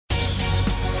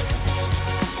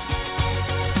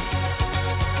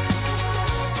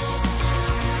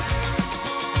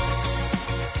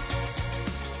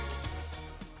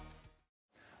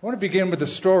want to begin with a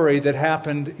story that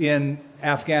happened in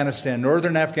Afghanistan,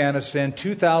 northern Afghanistan,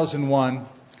 2001.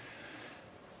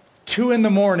 2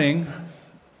 a.m,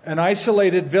 an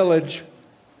isolated village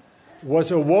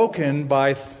was awoken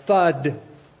by thud,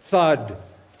 thud,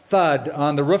 thud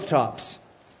on the rooftops.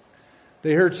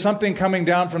 They heard something coming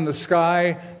down from the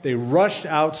sky. They rushed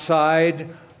outside.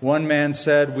 One man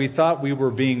said, "We thought we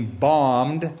were being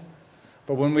bombed,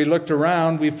 but when we looked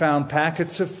around, we found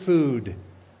packets of food."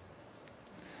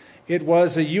 It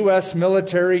was a U.S.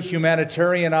 military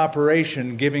humanitarian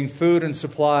operation giving food and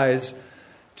supplies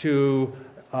to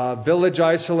a village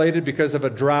isolated because of a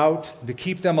drought. To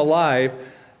keep them alive,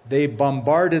 they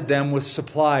bombarded them with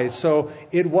supplies. So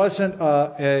it wasn't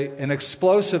an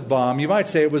explosive bomb. You might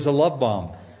say it was a love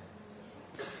bomb.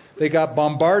 They got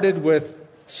bombarded with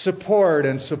support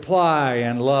and supply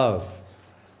and love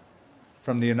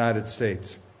from the United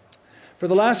States. For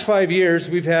the last 5 years,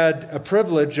 we've had a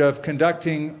privilege of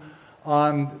conducting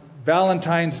on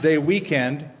Valentine's Day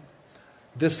weekend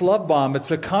this love bomb.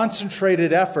 It's a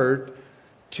concentrated effort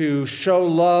to show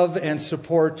love and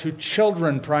support to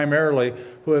children primarily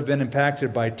who have been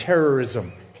impacted by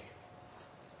terrorism.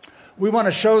 We want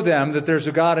to show them that there's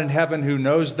a God in heaven who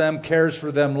knows them, cares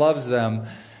for them, loves them,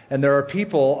 and there are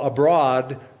people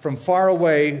abroad from far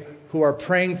away who are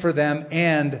praying for them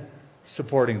and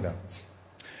supporting them.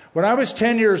 When I was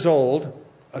 10 years old,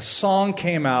 a song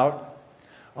came out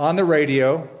on the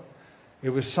radio.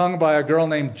 It was sung by a girl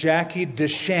named Jackie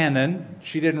DeShannon.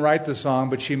 She didn't write the song,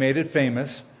 but she made it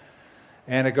famous.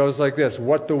 And it goes like this: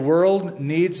 "What the world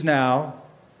needs now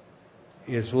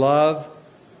is love,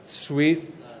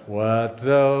 sweet. What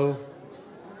the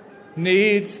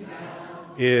needs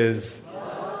is..."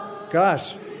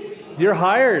 Gosh, you're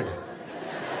hired.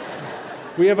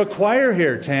 We have a choir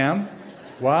here, Tam.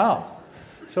 Wow.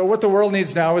 So what the world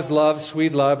needs now is love,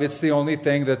 sweet love. It's the only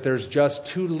thing that there's just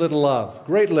too little of.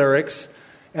 Great lyrics.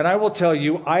 And I will tell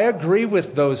you, I agree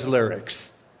with those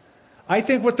lyrics. I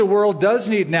think what the world does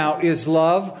need now is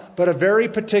love, but a very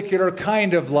particular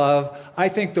kind of love. I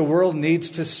think the world needs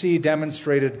to see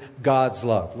demonstrated God's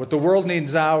love. What the world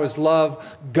needs now is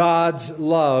love, God's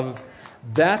love.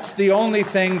 That's the only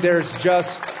thing there's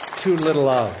just too little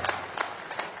of.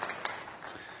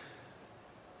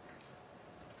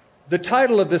 The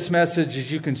title of this message,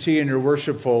 as you can see in your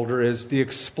worship folder, is "The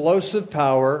Explosive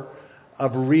Power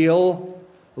of Real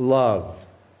Love."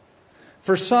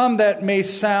 For some, that may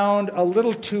sound a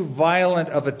little too violent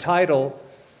of a title,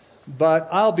 but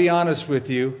I'll be honest with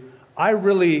you, I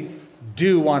really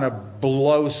do want to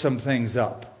blow some things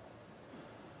up.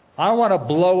 I want to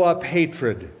blow up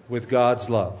hatred with God's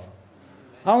love.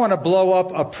 I want to blow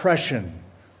up oppression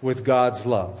with God's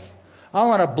love. I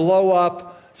want to blow up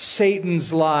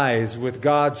Satan's lies with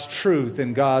God's truth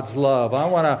and God's love. I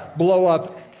want to blow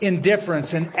up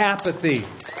indifference and apathy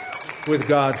with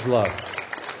God's love.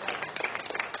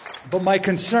 But my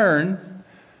concern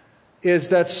is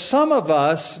that some of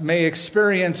us may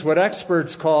experience what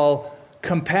experts call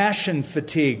compassion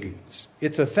fatigue.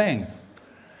 It's a thing.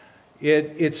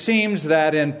 It seems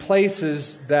that in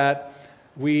places that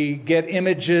we get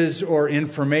images or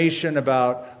information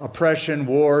about oppression,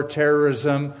 war,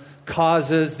 terrorism,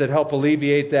 causes that help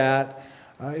alleviate that,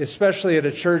 especially at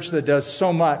a church that does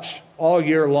so much all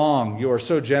year long. You are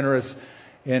so generous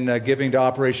in giving to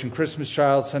Operation Christmas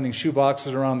Child, sending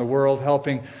shoeboxes around the world,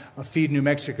 helping feed New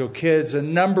Mexico kids, a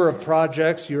number of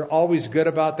projects. You're always good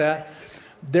about that.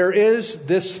 There is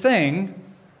this thing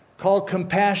called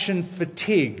compassion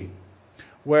fatigue,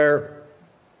 where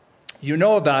you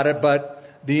know about it, but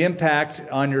the impact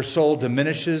on your soul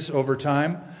diminishes over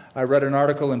time. I read an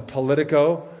article in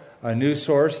Politico, a news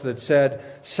source, that said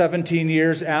 17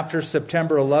 years after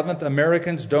September 11th,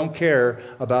 Americans don't care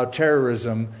about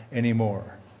terrorism anymore.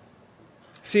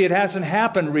 See, it hasn't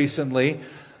happened recently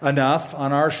enough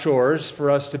on our shores for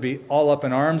us to be all up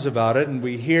in arms about it, and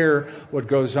we hear what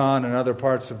goes on in other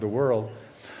parts of the world.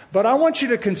 But I want you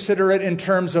to consider it in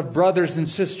terms of brothers and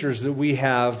sisters that we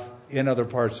have in other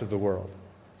parts of the world.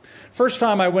 First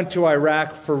time I went to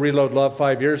Iraq for Reload Love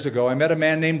 5 years ago, I met a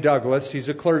man named Douglas. He's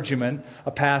a clergyman,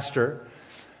 a pastor.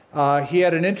 He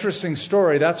had an interesting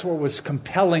story. That's what was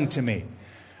compelling to me.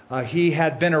 He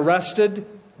had been arrested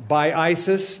by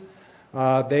ISIS.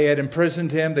 They had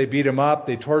imprisoned him. They beat him up.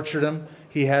 They tortured him.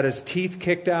 He had his teeth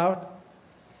kicked out.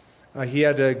 He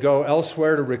had to go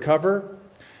elsewhere to recover.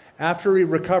 After he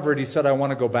recovered, he said, "I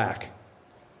want to go back.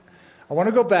 I want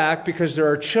to go back because there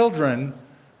are children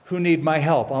who need my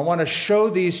help. I want to show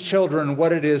these children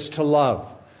what it is to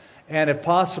love. And if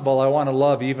possible, I want to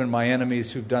love even my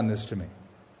enemies who've done this to me."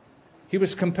 He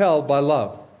was compelled by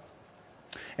love.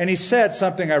 And he said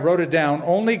something, I wrote it down,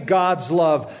 only God's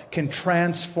love can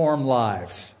transform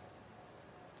lives.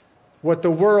 What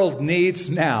the world needs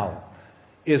now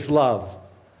is love,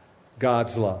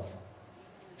 God's love.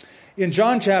 In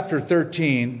John chapter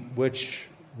 13, which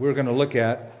we're going to look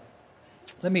at,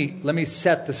 let me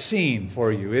set the scene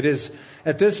for you. It is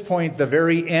at this point the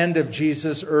very end of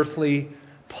Jesus' earthly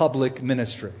public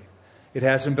ministry. It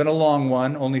hasn't been a long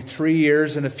one, only 3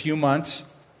 years and a few months.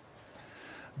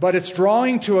 But it's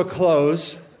drawing to a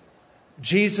close.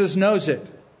 Jesus knows it.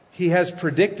 He has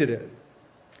predicted it.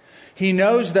 He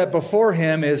knows that before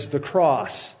him is the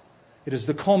cross. It is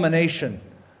the culmination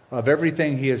of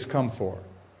everything he has come for.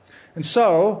 And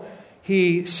so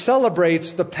he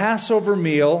celebrates the Passover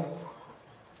meal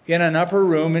in an upper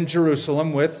room in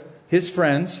Jerusalem with his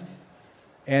friends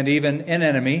and even an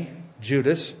enemy,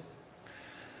 Judas.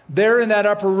 There in that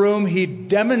upper room, he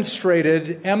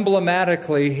demonstrated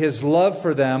emblematically his love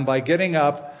for them by getting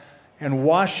up and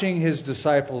washing his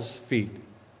disciples' feet.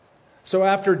 So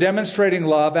after demonstrating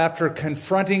love, after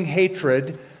confronting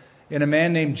hatred in a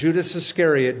man named Judas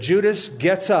Iscariot, Judas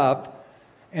gets up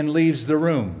and leaves the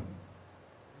room.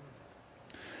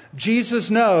 Jesus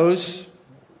knows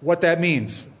what that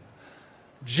means.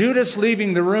 Judas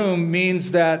leaving the room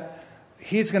means that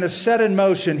he's going to set in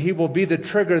motion, he will be the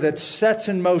trigger that sets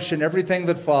in motion everything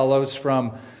that follows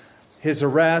from his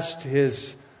arrest,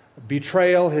 his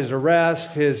betrayal, his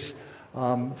arrest, his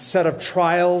set of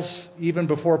trials, even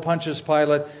before Pontius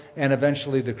Pilate, and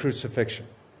eventually the crucifixion.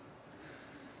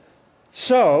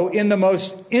 So, in the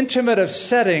most intimate of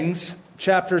settings,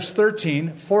 chapters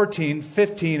 13, 14,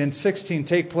 15, and 16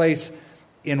 take place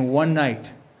in one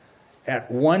night, at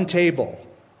one table,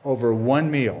 over one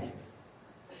meal.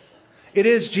 It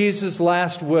is Jesus'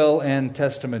 last will and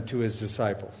testament to his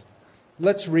disciples.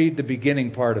 Let's read the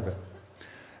beginning part of it.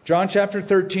 John chapter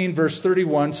 13, verse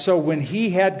 31, so when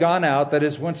he had gone out, that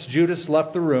is, once Judas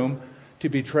left the room to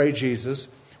betray Jesus,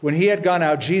 when he had gone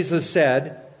out, Jesus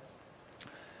said,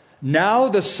 now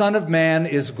the Son of Man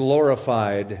is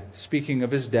glorified, speaking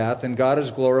of his death, and God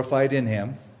is glorified in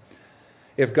him.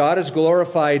 If God is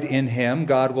glorified in him,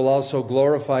 God will also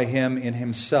glorify him in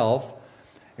himself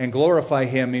and glorify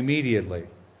him immediately.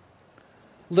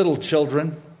 Little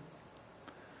children,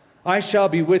 I shall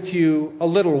be with you a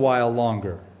little while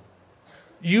longer.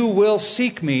 You will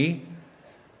seek me,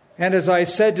 and as I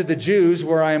said to the Jews,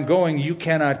 where I am going, you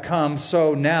cannot come,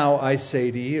 so now I say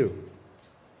to you.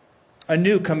 A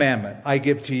new commandment I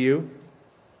give to you,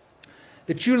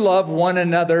 that you love one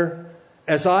another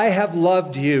as I have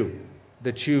loved you,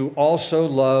 that you also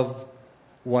love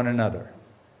one another.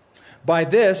 By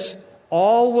this,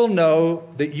 all will know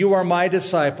that you are my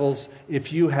disciples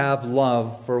if you have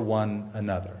love for one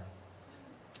another.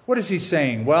 What is he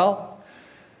saying? Well,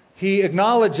 he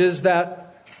acknowledges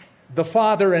that the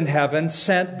Father in heaven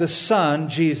sent the Son,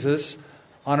 Jesus,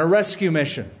 on a rescue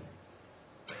mission.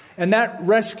 And that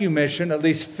rescue mission, at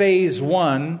least phase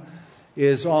 1,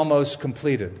 is almost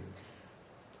completed.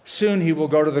 Soon he will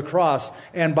go to the cross,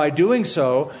 and by doing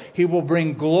so, he will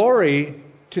bring glory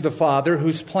to the Father,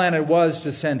 whose plan it was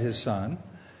to send his Son.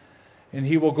 And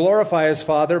he will glorify his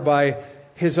Father by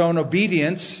his own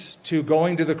obedience to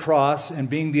going to the cross and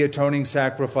being the atoning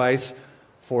sacrifice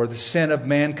for the sin of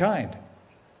mankind.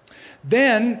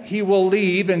 Then he will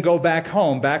leave and go back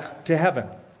home, back to heaven.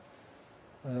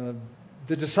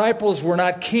 The disciples were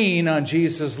not keen on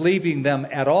Jesus leaving them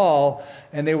at all,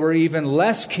 and they were even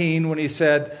less keen when he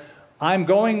said, I'm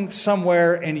going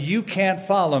somewhere and you can't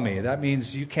follow me. That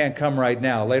means you can't come right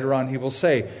now. Later on he will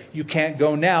say, you can't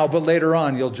go now, but later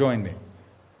on you'll join me.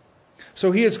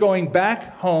 So he is going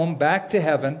back home, back to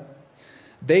heaven.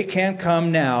 They can't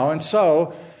come now, and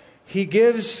so he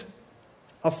gives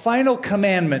a final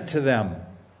commandment to them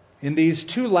in these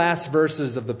two last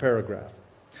verses of the paragraph.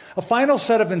 A final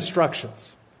set of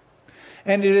instructions.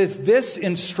 And it is this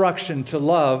instruction to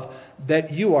love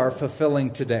that you are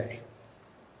fulfilling today.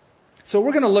 So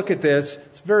we're going to look at this.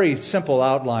 It's a very simple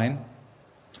outline.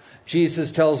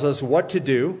 Jesus tells us what to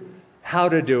do, how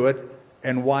to do it,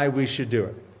 and why we should do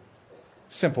it.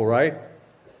 Simple, right?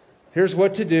 Here's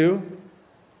what to do.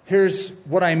 Here's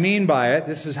what I mean by it.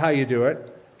 This is how you do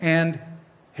it. And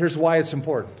here's why it's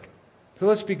important. So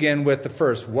let's begin with the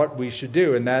first, what we should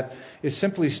do. And that is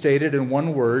simply stated in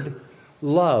one word,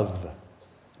 love.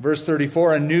 Verse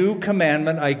 34, a new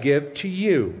commandment I give to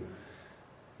you,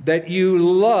 that you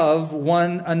love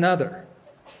one another.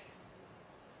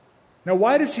 Now,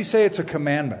 why does he say it's a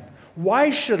commandment?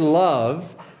 Why should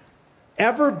love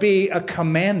ever be a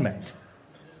commandment?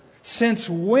 Since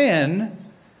when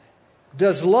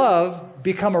does love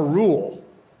become a rule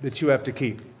that you have to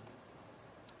keep?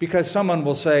 Because someone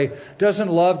will say, doesn't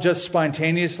love just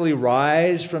spontaneously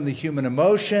rise from the human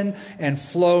emotion and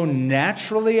flow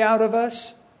naturally out of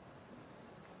us?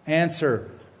 Answer,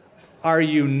 are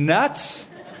you nuts?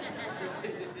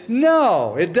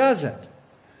 No, it doesn't.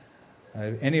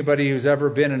 Anybody who's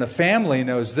ever been in a family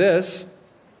knows this.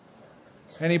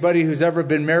 Anybody who's ever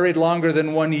been married longer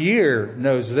than 1 year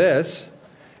knows this.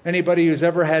 Anybody who's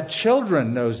ever had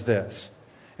children knows this.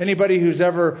 Anybody who's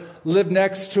ever lived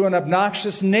next to an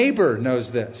obnoxious neighbor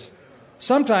knows this.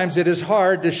 Sometimes it is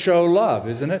hard to show love,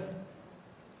 isn't it?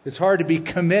 It's hard to be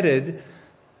committed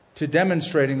to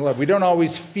demonstrating love. We don't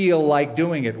always feel like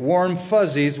doing it. Warm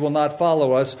fuzzies will not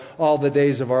follow us all the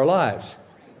days of our lives.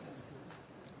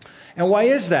 And why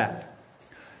is that?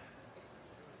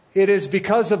 It is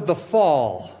because of the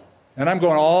fall. And I'm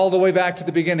going all the way back to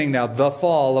the beginning now, the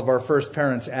fall of our first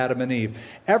parents, Adam and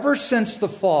Eve. Ever since the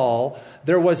fall,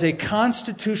 there was a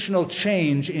constitutional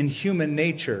change in human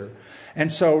nature.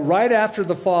 And so right after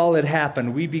the fall had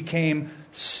happened, we became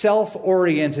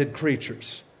self-oriented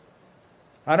creatures.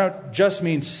 I don't just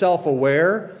mean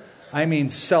self-aware, I mean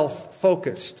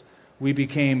self-focused. We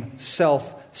became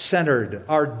self-centered.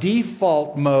 Our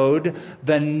default mode,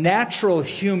 the natural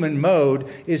human mode,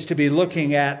 is to be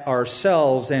looking at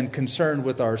ourselves and concerned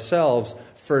with ourselves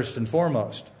first and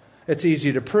foremost. It's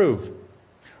easy to prove.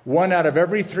 1 out of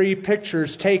every 3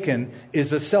 pictures taken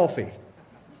is a selfie.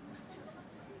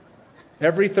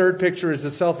 Every third picture is a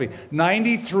selfie.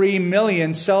 93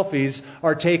 million selfies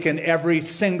are taken every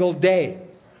single day.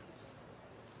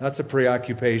 That's a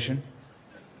preoccupation.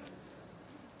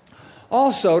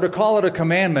 Also, to call it a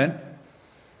commandment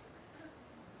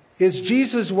is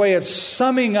Jesus' way of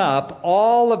summing up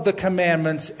all of the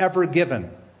commandments ever given.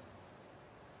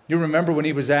 You remember when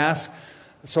he was asked,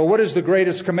 so what is the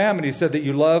greatest commandment? He said that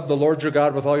you love the Lord your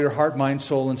God with all your heart, mind,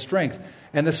 soul, and strength.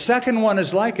 And the second one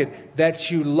is like it, that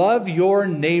you love your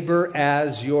neighbor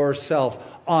as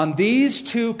yourself. On these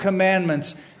 2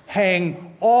 commandments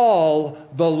hang all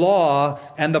the law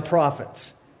and the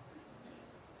prophets.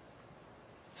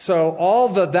 So all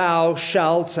the thou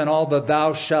shalts and all the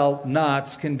thou shalt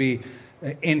nots can be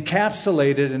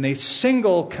encapsulated in a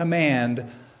single command,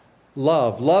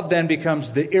 love. Love then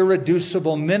becomes the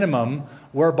irreducible minimum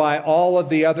whereby all of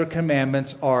the other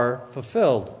commandments are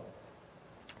fulfilled.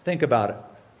 Think about it.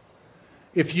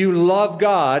 If you love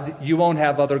God, you won't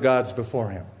have other gods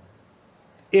before Him.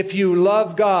 If you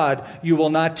love God, you will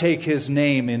not take His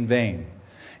name in vain.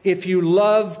 If you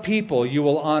love people, you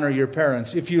will honor your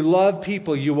parents. If you love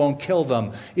people, you won't kill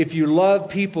them. If you love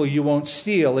people, you won't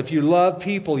steal. If you love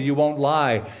people, you won't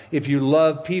lie. If you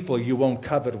love people, you won't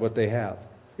covet what they have.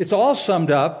 It's all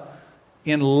summed up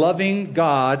in loving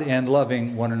God and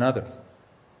loving one another.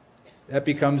 That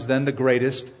becomes then the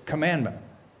greatest commandment.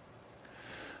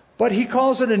 But he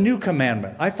calls it a new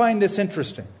commandment. I find this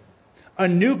interesting. A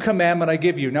new commandment I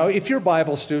give you. Now, if you're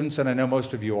Bible students, and I know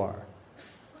most of you are,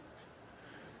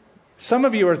 some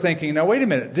of you are thinking, now wait a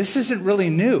minute, this isn't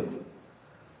really new.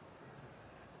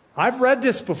 I've read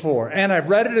this before, and I've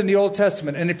read it in the Old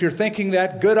Testament, and if you're thinking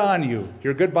that, good on you.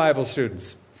 You're good Bible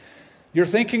students. You're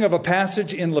thinking of a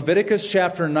passage in Leviticus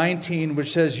chapter 19,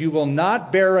 which says, you will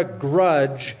not bear a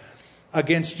grudge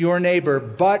against your neighbor,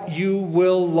 but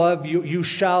you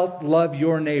shall love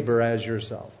your neighbor as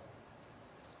yourself.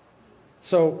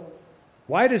 So,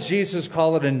 why does Jesus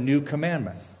call it a new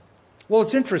commandment? Well,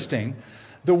 it's interesting.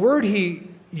 The word he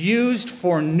used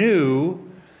for new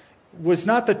was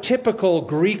not the typical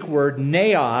Greek word.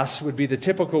 Neos would be the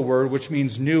typical word, which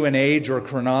means new in age or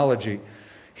chronology.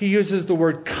 He uses the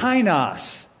word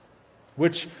kainos,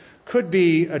 which could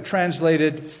be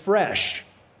translated fresh.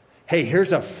 Hey,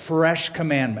 here's a fresh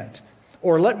commandment.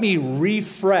 Or let me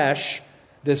refresh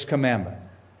this commandment.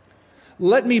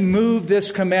 Let me move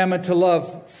this commandment to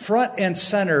love front and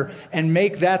center and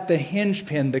make that the hinge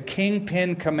pin, the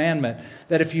kingpin commandment,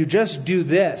 that if you just do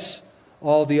this,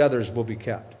 all the others will be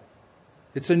kept.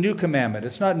 It's a new commandment.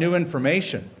 It's not new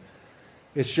information.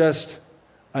 It's just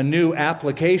a new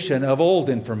application of old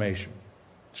information.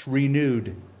 It's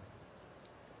renewed.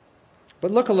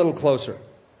 But look a little closer.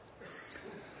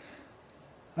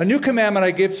 A new commandment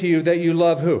I give to you, that you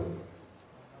love who?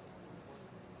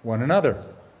 One another.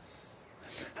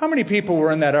 How many people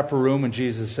were in that upper room when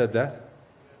Jesus said that?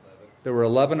 There were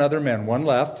 11 other men. One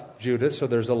left, Judas, so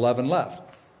there's 11 left.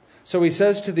 So he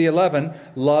says to the 11,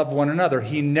 love one another.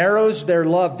 He narrows their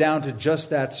love down to just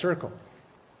that circle.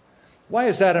 Why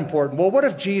is that important? Well, what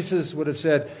if Jesus would have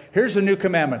said, here's a new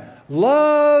commandment.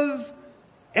 Love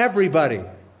everybody.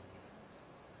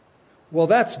 Well,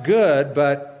 that's good,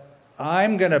 but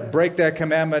I'm going to break that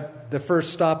commandment the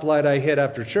first stoplight I hit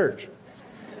after church.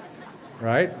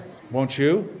 Right? Won't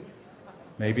you?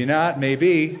 Maybe not,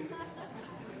 maybe.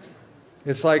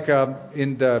 It's like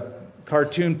in the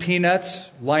cartoon Peanuts,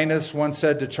 Linus once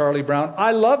said to Charlie Brown,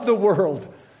 "I love the world.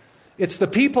 It's the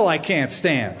people I can't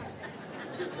stand."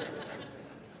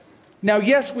 Now,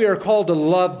 yes, we are called to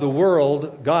love the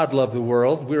world. God loved the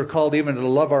world. We are called even to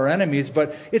love our enemies.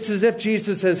 But it's as if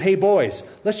Jesus says, hey, boys,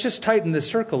 let's just tighten the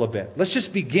circle a bit. Let's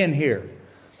just begin here.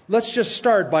 Let's just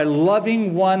start by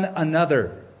loving one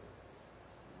another.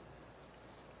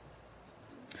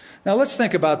 Now, let's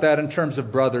think about that in terms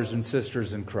of brothers and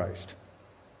sisters in Christ.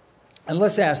 And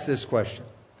let's ask this question.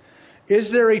 Is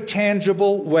there a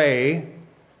tangible way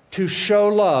to show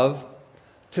love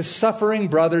to suffering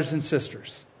brothers and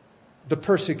sisters? The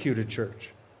persecuted church.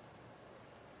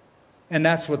 And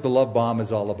that's what the love bomb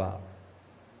is all about.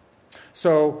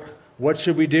 So, what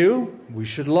should we do? We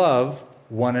should love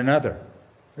one another.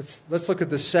 Let's look at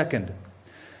the second.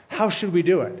 How should we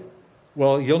do it?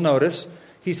 Well, you'll notice,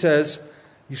 he says,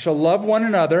 you shall love one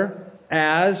another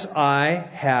as I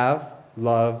have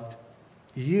loved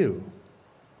you.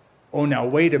 Oh, now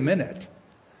wait a minute.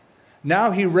 Now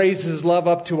he raises love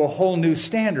up to a whole new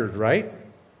standard, right?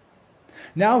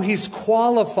 Now he's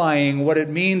qualifying what it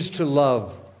means to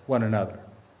love one another.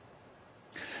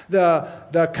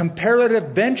 The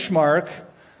comparative benchmark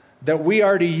that we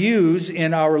are to use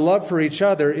in our love for each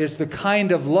other is the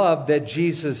kind of love that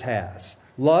Jesus has.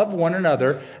 Love one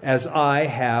another as I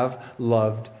have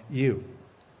loved you.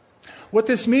 What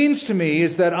this means to me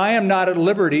is that I am not at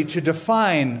liberty to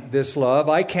define this love.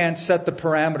 I can't set the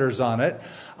parameters on it.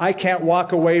 I can't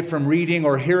walk away from reading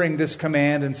or hearing this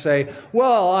command and say,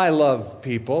 well, I love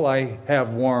people. I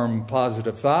have warm,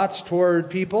 positive thoughts toward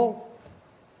people.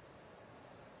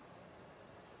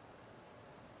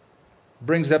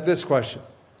 Brings up this question.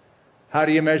 How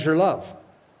do you measure love?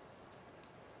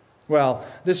 Well,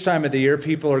 this time of the year,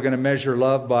 people are going to measure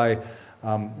love by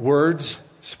words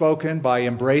spoken, by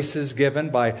embraces given,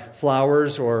 by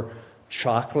flowers or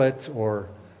chocolate or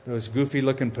those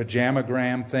goofy-looking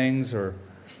pajamagram things, or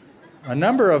a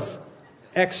number of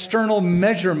external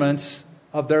measurements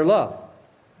of their love.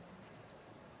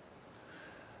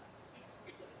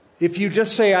 If you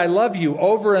just say, I love you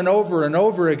over and over and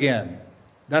over again,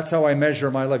 that's how I measure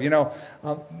my love. You know,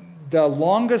 the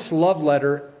longest love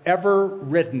letter ever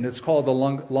written, it's called the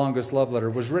longest love letter,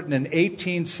 was written in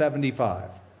 1875.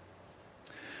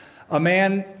 A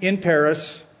man in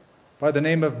Paris by the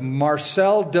name of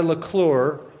Marcel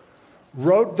Delacroix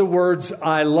wrote the words,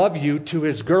 I love you, to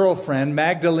his girlfriend,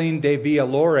 Magdalene de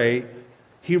Villaloret.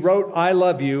 He wrote, I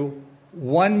love you,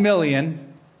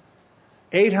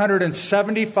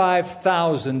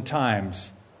 1,875,000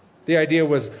 times. The idea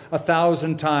was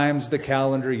 1,000 times the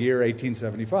calendar year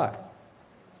 1875.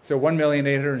 So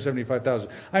 1,875,000.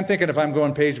 I'm thinking if I'm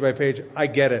going page by page, I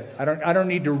get it. I don't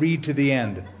need to read to the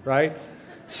end, right?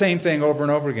 Same thing over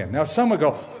and over again. Now some would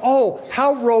go, oh,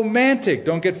 how romantic.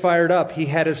 Don't get fired up. He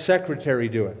had his secretary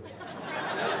do it.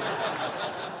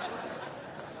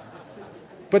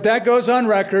 But that goes on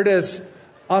record as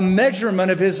a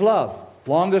measurement of his love.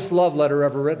 Longest love letter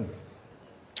ever written.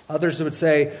 Others would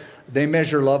say they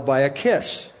measure love by a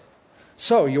kiss.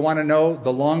 So, you want to know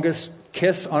the longest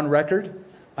kiss on record?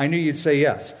 I knew you'd say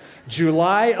yes.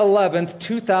 July 11th,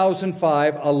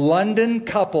 2005, a London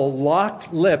couple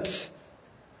locked lips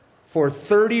for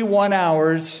 31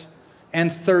 hours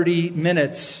and 30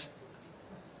 minutes.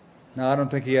 Now, I don't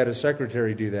think he had his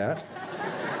secretary do that.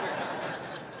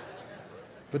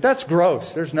 But that's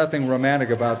gross. There's nothing romantic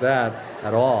about that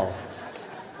at all.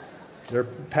 They're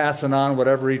passing on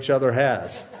whatever each other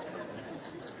has.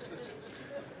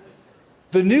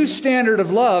 The new standard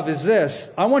of love is this.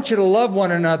 I want you to love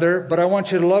one another, but I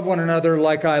want you to love one another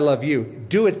like I love you.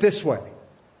 Do it this way.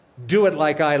 Do it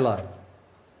like I love.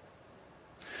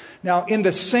 Now, in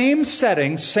the same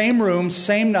setting, same room,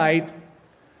 same night,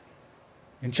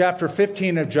 in chapter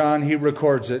 15 of John, he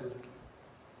records it.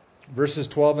 Verses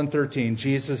 12 and 13,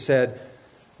 Jesus said,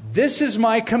 "This is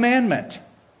my commandment,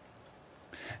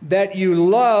 that you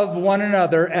love one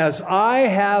another as I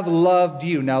have loved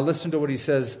you." Now listen to what he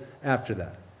says after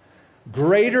that.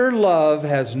 "Greater love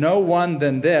has no one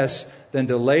than this, than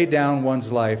to lay down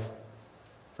one's life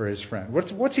for his friend."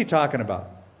 What's he talking about?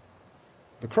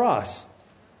 The cross.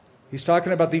 He's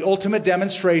talking about the ultimate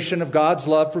demonstration of God's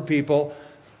love for people,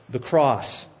 the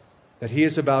cross that he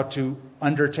is about to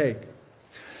undertake.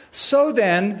 So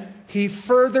then, he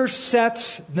further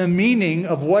sets the meaning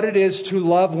of what it is to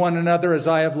love one another as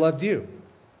I have loved you.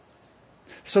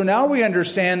 So now we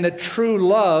understand that true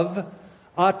love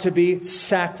ought to be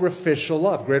sacrificial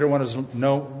love. Greater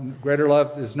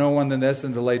love is no one than this,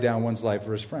 than to lay down one's life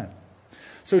for his friend.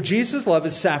 So Jesus' love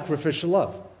is sacrificial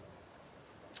love.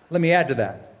 Let me add to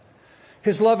that.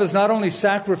 His love is not only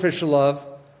sacrificial love.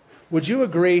 Would you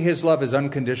agree his love is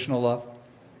unconditional love?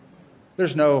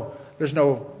 There's no,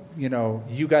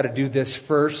 you got to do this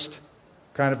first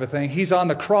kind of a thing. He's on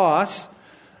the cross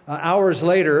hours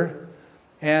later,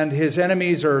 and his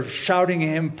enemies are shouting at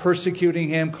him, persecuting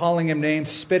him, calling him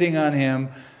names, spitting on him.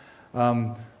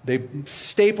 They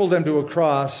stapled him to a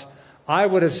cross. I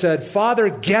would have said, Father,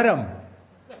 get him.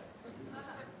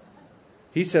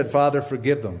 He said, Father,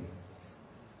 forgive them.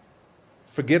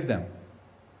 Forgive them.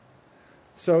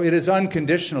 So it is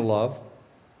unconditional love.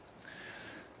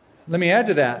 Let me add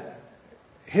to that.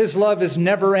 His love is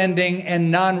never-ending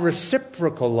and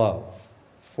non-reciprocal love.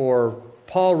 For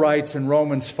Paul writes in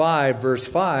Romans 5, verse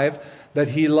 5, that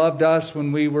he loved us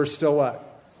when we were still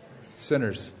what?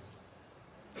 Sinners.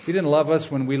 He didn't love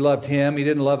us when we loved him. He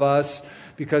didn't love us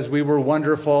because we were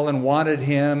wonderful and wanted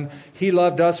him. He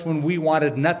loved us when we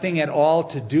wanted nothing at all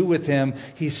to do with him.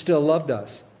 He still loved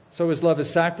us. So his love is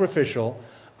sacrificial,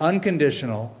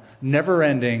 unconditional,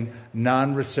 never-ending,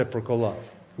 non-reciprocal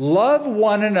love. Love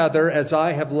one another as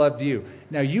I have loved you.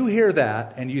 Now you hear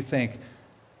that and you think,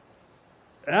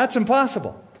 that's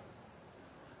impossible.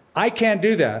 I can't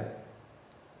do that.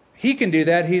 He can do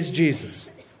that. He's Jesus.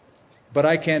 But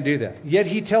I can't do that. Yet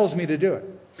he tells me to do it.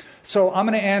 So I'm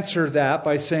going to answer that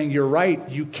by saying, you're right,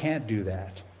 you can't do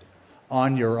that.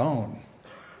 On your own,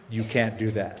 you can't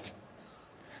do that.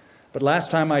 But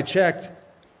last time I checked,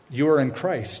 you are in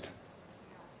Christ.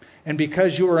 And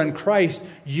because you are in Christ,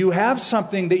 you have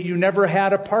something that you never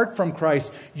had apart from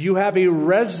Christ. You have a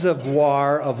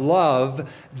reservoir of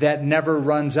love that never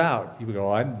runs out. You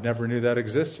go, I never knew that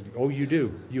existed. Oh, you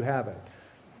do. You have it.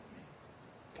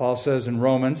 Paul says in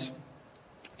Romans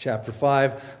chapter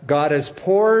 5, God has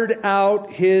poured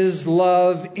out his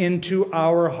love into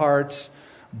our hearts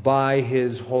by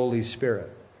his Holy Spirit.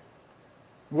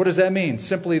 What does that mean?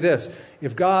 Simply this.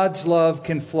 If God's love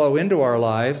can flow into our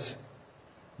lives,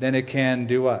 then it can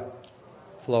do what?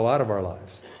 Flow out of our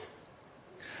lives.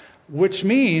 Which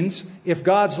means if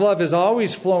God's love is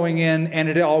always flowing in, and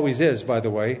it always is, by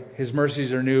the way, his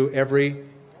mercies are new every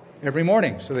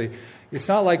morning. So it's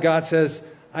not like God says,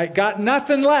 I got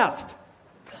nothing left.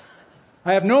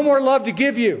 I have no more love to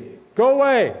give you. Go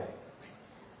away.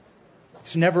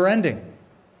 It's never ending.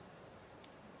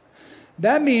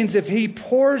 That means if he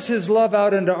pours his love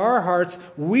out into our hearts,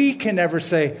 we can never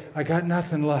say, I got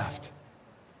nothing left.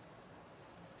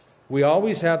 We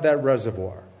always have that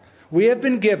reservoir. We have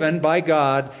been given by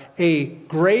God a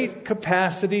great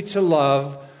capacity to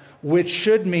love, which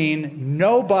should mean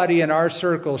nobody in our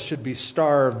circle should be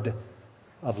starved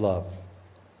of love.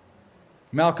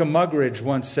 Malcolm Muggeridge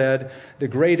once said, the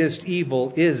greatest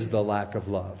evil is the lack of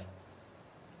love.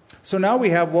 So now we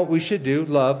have what we should do,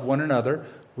 love one another.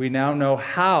 We now know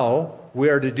how we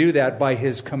are to do that by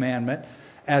his commandment,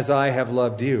 as I have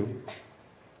loved you.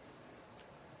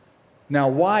 Now,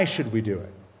 why should we do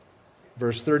it?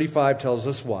 Verse 35 tells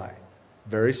us why.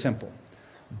 Very simple.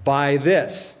 By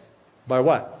this. By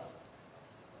what?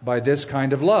 By this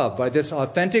kind of love. By this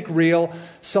authentic, real,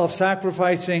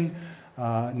 self-sacrificing,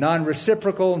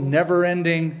 non-reciprocal,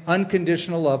 never-ending,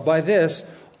 unconditional love. By this,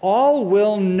 all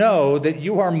will know that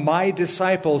you are my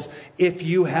disciples if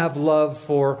you have love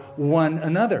for one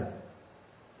another.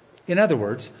 In other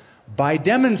words, by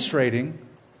demonstrating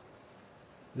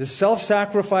this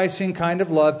self-sacrificing kind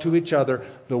of love to each other,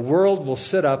 the world will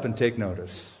sit up and take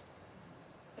notice.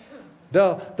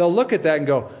 They'll look at that and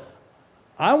go,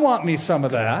 I want me some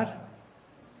of that.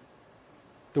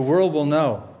 The world will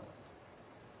know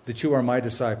that you are my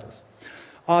disciples.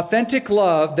 Authentic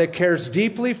love that cares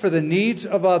deeply for the needs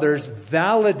of others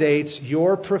validates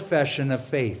your profession of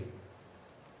faith.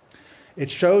 It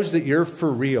shows that you're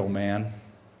for real, man.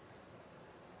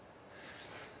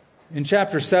 In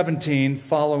chapter 17,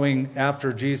 following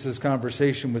after Jesus'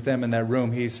 conversation with them in that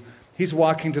room, he's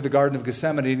walking to the Garden of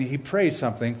Gethsemane and he prays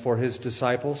something for his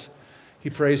disciples. He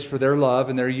prays for their love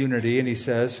and their unity, and he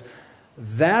says,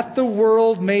 that the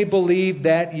world may believe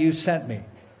that you sent me.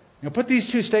 Now put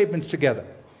these two statements together.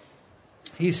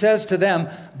 He says to them,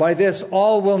 by this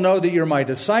all will know that you're my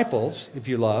disciples, if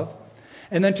you love.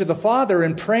 And then to the Father,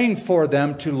 in praying for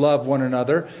them to love one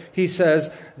another, he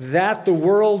says, that the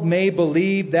world may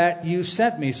believe that you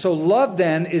sent me. So love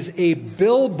then is a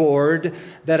billboard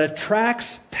that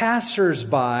attracts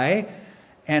passers-by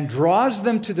and draws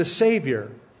them to the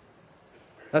Savior.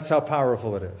 That's how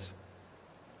powerful it is.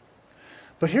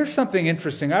 But here's something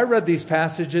interesting. I read these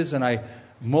passages and I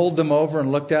mulled them over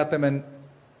and looked at them, and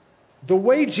the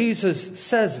way Jesus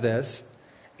says this,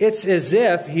 it's as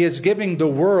if he is giving the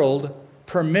world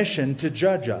permission to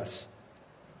judge us.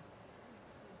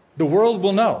 The world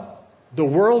will know. The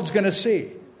world's going to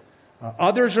see.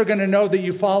 Others are going to know that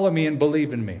you follow me and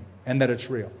believe in me and that it's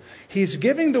real. He's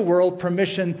giving the world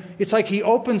permission. It's like he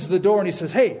opens the door and he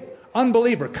says, hey,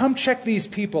 unbeliever, come check these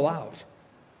people out.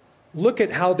 Look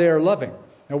at how they're loving.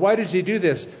 Now, why does he do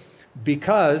this?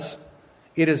 Because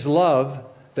it is love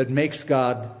that makes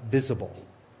God visible.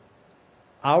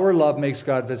 Our love makes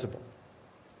God visible.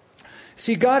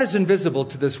 See, God is invisible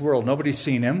to this world. Nobody's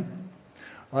seen him.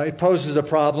 It poses a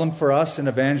problem for us in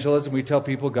evangelism. We tell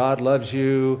people God loves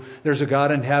you. There's a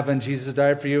God in heaven. Jesus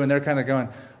died for you. And they're kind of going,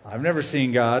 I've never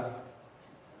seen God.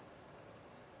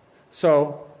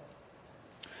 So,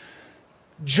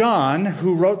 John,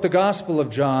 who wrote the Gospel of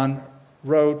John,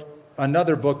 wrote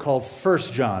another book called 1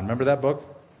 John. Remember that book?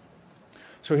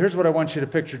 So here's what I want you to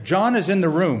picture. John is in the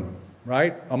room,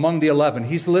 right, among the 11.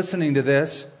 He's listening to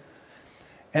this.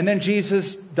 And then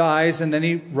Jesus dies, and then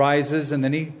he rises, and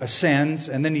then he ascends,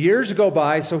 and then years go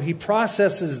by, so he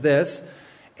processes this.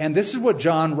 And this is what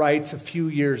John writes a few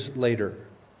years later.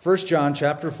 1 John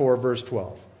chapter 4, verse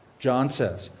 12. John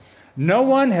says, no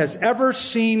one has ever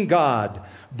seen God,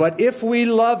 but if we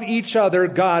love each other,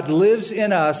 God lives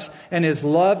in us, and his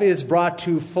love is brought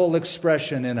to full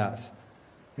expression in us.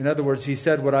 In other words, he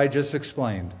said what I just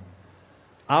explained.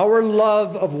 Our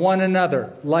love of one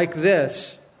another, like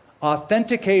this,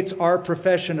 authenticates our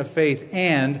profession of faith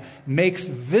and makes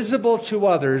visible to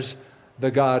others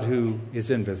the God who is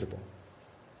invisible.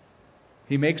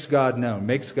 He makes God known,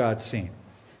 makes God seen.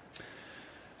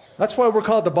 That's why we're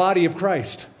called the body of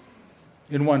Christ.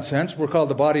 In one sense, we're called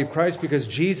the body of Christ because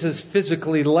Jesus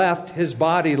physically left, his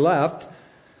body left,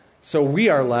 so we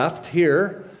are left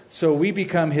here. So we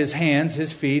become his hands,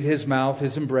 his feet, his mouth,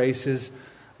 his embrace, his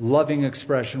loving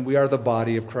expression. We are the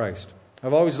body of Christ.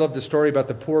 I've always loved the story about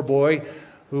the poor boy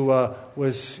who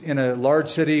was in a large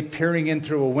city peering in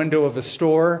through a window of a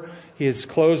store. His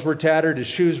clothes were tattered, his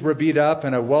shoes were beat up,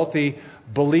 and a wealthy,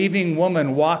 believing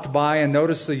woman walked by and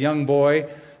noticed the young boy,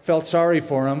 felt sorry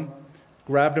for him,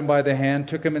 grabbed him by the hand,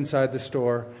 took him inside the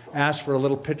store, asked for a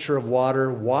little pitcher of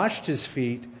water, washed his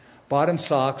feet, bought him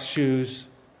socks, shoes,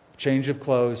 change of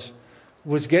clothes,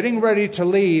 was getting ready to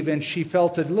leave, and she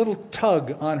felt a little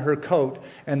tug on her coat,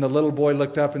 and the little boy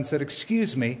looked up and said,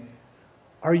 excuse me,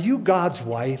 are you God's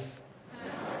wife?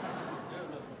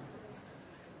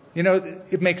 You know,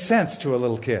 it makes sense to a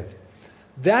little kid.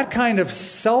 That kind of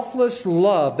selfless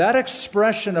love, that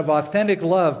expression of authentic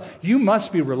love, you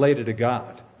must be related to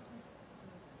God.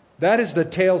 That is the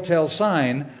telltale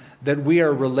sign that we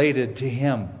are related to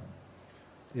him,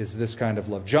 is this kind of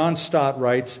love. John Stott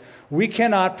writes, we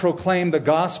cannot proclaim the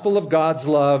gospel of God's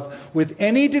love with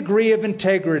any degree of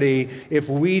integrity if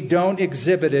we don't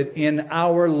exhibit it in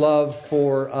our love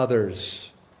for others.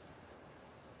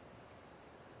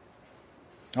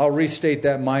 I'll restate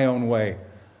that my own way.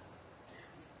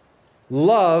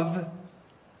 Love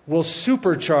will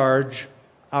supercharge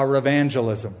our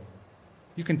evangelism.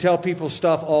 You can tell people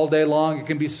stuff all day long. It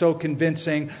can be so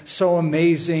convincing, so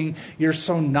amazing. You're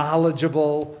so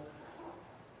knowledgeable.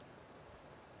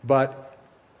 But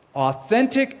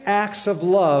authentic acts of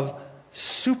love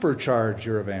supercharge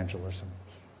your evangelism.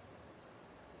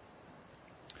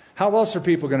 How else are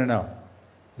people going to know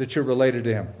that you're related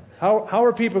to him? How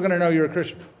are people going to know you're a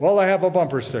Christian? Well, I have a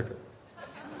bumper sticker.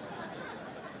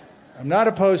 I'm not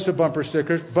opposed to bumper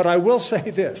stickers, but I will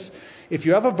say this. If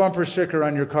you have a bumper sticker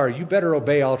on your car, you better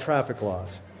obey all traffic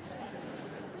laws.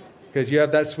 Because you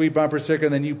have that sweet bumper sticker,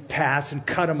 and then you pass and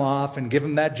cut them off and give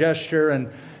them that gesture,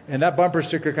 and that bumper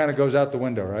sticker kind of goes out the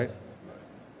window, right?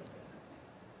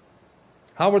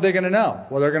 How are they going to know?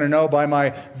 Well, they're going to know by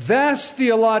my vast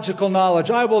theological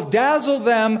knowledge. I will dazzle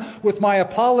them with my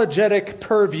apologetic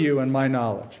purview and my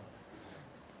knowledge.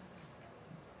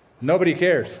 Nobody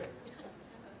cares.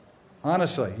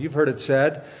 Honestly, you've heard it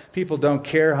said, people don't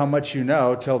care how much you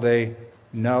know till they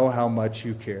know how much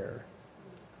you care.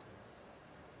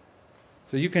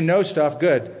 So you can know stuff,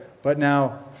 good, but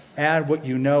now add what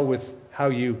you know with how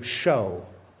you show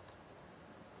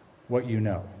what you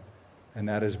know, and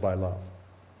that is by love.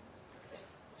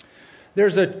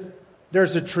 There's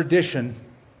a tradition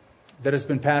that has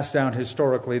been passed down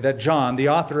historically that John, the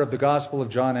author of the Gospel of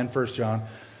John and 1 John,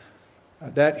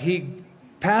 that he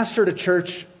pastored a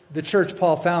church, the church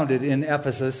Paul founded in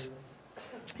Ephesus.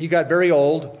 He got very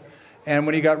old, and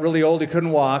when he got really old, he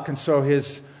couldn't walk, and so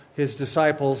his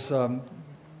disciples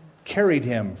carried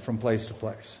him from place to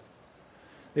place.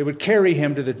 They would carry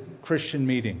him to the Christian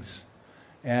meetings,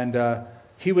 and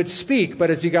he would speak, but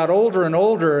as he got older and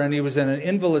older and he was in an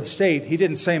invalid state, he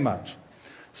didn't say much.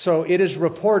 So it is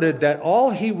reported that all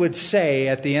he would say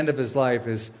at the end of his life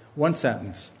is one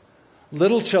sentence: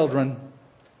 little children,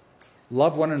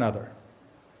 love one another.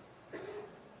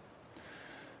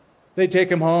 They take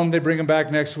them home. They bring them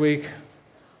back next week.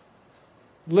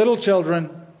 Little children,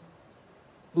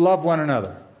 love one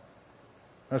another.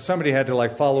 Now, somebody had to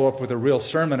follow up with a real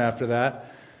sermon after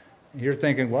that. You're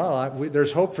thinking, well,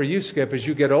 there's hope for you, Skip. As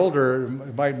you get older,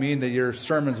 it might mean that your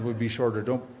sermons would be shorter.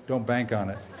 Don't bank on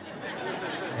it.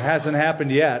 It hasn't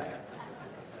happened yet.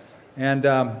 And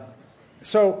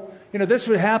so, this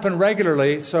would happen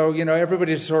regularly. So,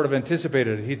 everybody sort of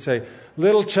anticipated it. He'd say,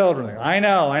 little children, I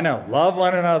know, love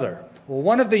one another. Well,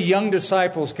 one of the young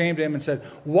disciples came to him and said,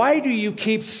 why do you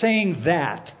keep saying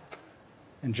that?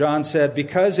 And John said,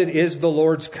 because it is the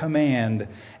Lord's command,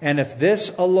 and if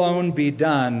this alone be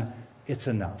done, it's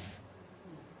enough.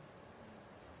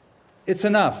 It's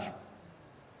enough.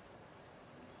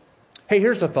 Hey,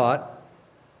 here's a thought.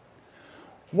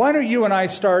 Why don't you and I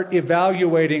start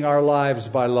evaluating our lives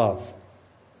by love?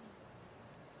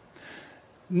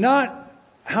 Not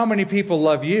how many people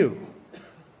love you,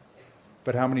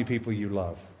 but how many people you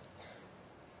love.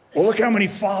 Well, look how many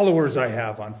followers I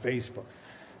have on Facebook.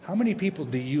 How many people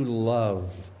do you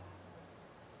love?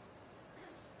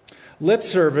 Lip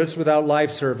service without life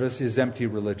service is empty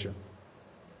religion.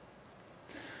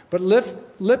 But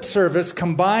lip service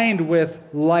combined with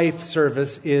life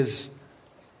service is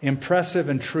impressive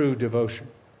and true devotion.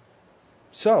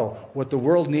 So, what the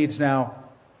world needs now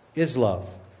is love.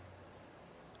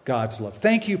 God's love.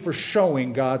 Thank you for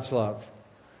showing God's love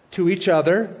to each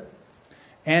other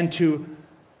and to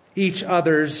each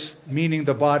other's, meaning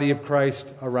the body of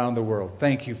Christ around the world.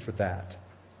 Thank you for that.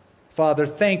 Father,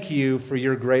 thank you for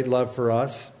your great love for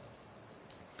us.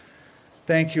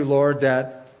 Thank you, Lord,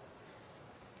 that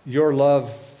your love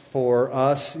for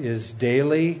us is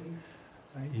daily.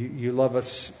 You love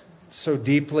us so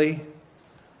deeply.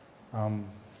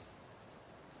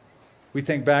 We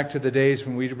think back to the days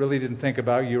when we really didn't think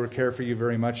about you or care for you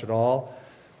very much at all.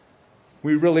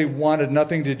 We really wanted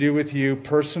nothing to do with you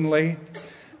personally.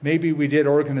 Maybe we did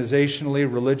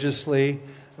organizationally, religiously,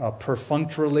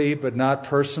 perfunctorily, but not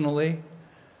personally.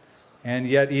 And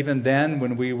yet even then,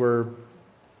 when we were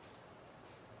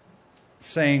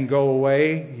saying go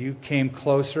away, you came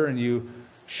closer and you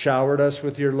showered us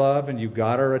with your love and you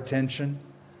got our attention.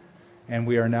 And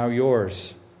we are now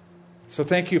yours. So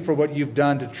thank you for what you've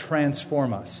done to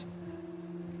transform us.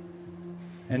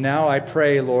 And now I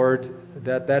pray, Lord,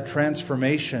 that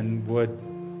transformation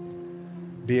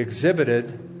would be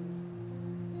exhibited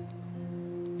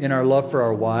in our love for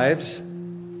our wives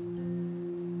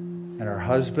and our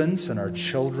husbands and our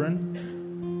children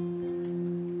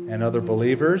and other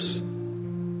believers.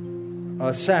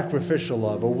 A sacrificial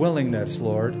love, a willingness,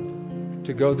 Lord,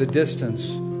 to go the distance,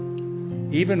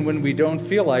 even when we don't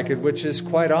feel like it, which is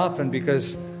quite often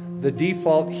because the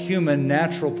default human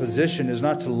natural position is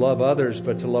not to love others,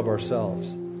 but to love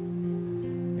ourselves.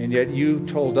 And yet you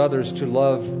told others to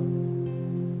love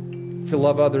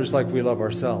others like we love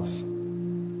ourselves.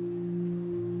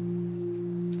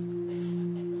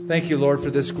 Thank you, Lord, for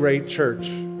this great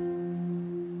church.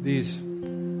 These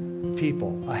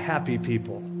people, a happy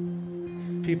people.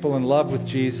 People in love with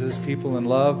Jesus, people in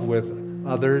love with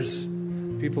others,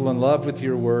 people in love with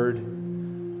your word,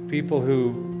 people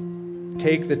who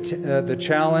take the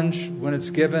challenge when it's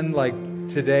given, like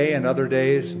today and other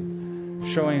days,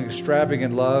 showing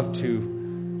extravagant love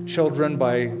to children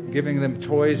by giving them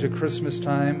toys at Christmas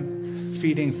time,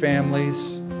 feeding families,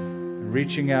 and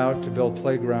reaching out to build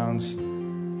playgrounds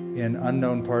in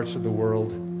unknown parts of the world.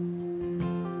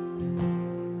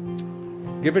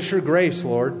 Give us your grace,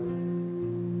 Lord,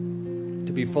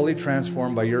 to be fully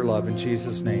transformed by your love. In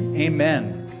Jesus' name,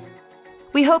 amen.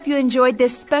 We hope you enjoyed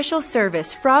this special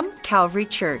service from Calvary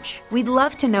Church. We'd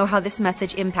love to know how this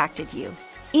message impacted you.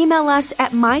 Email us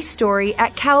at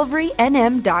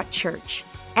mystory@calvarynm.church.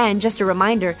 And just a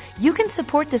reminder, you can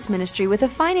support this ministry with a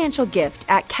financial gift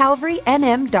at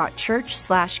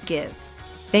calvarynm.church/give.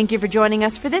 Thank you for joining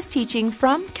us for this teaching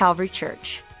from Calvary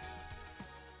Church.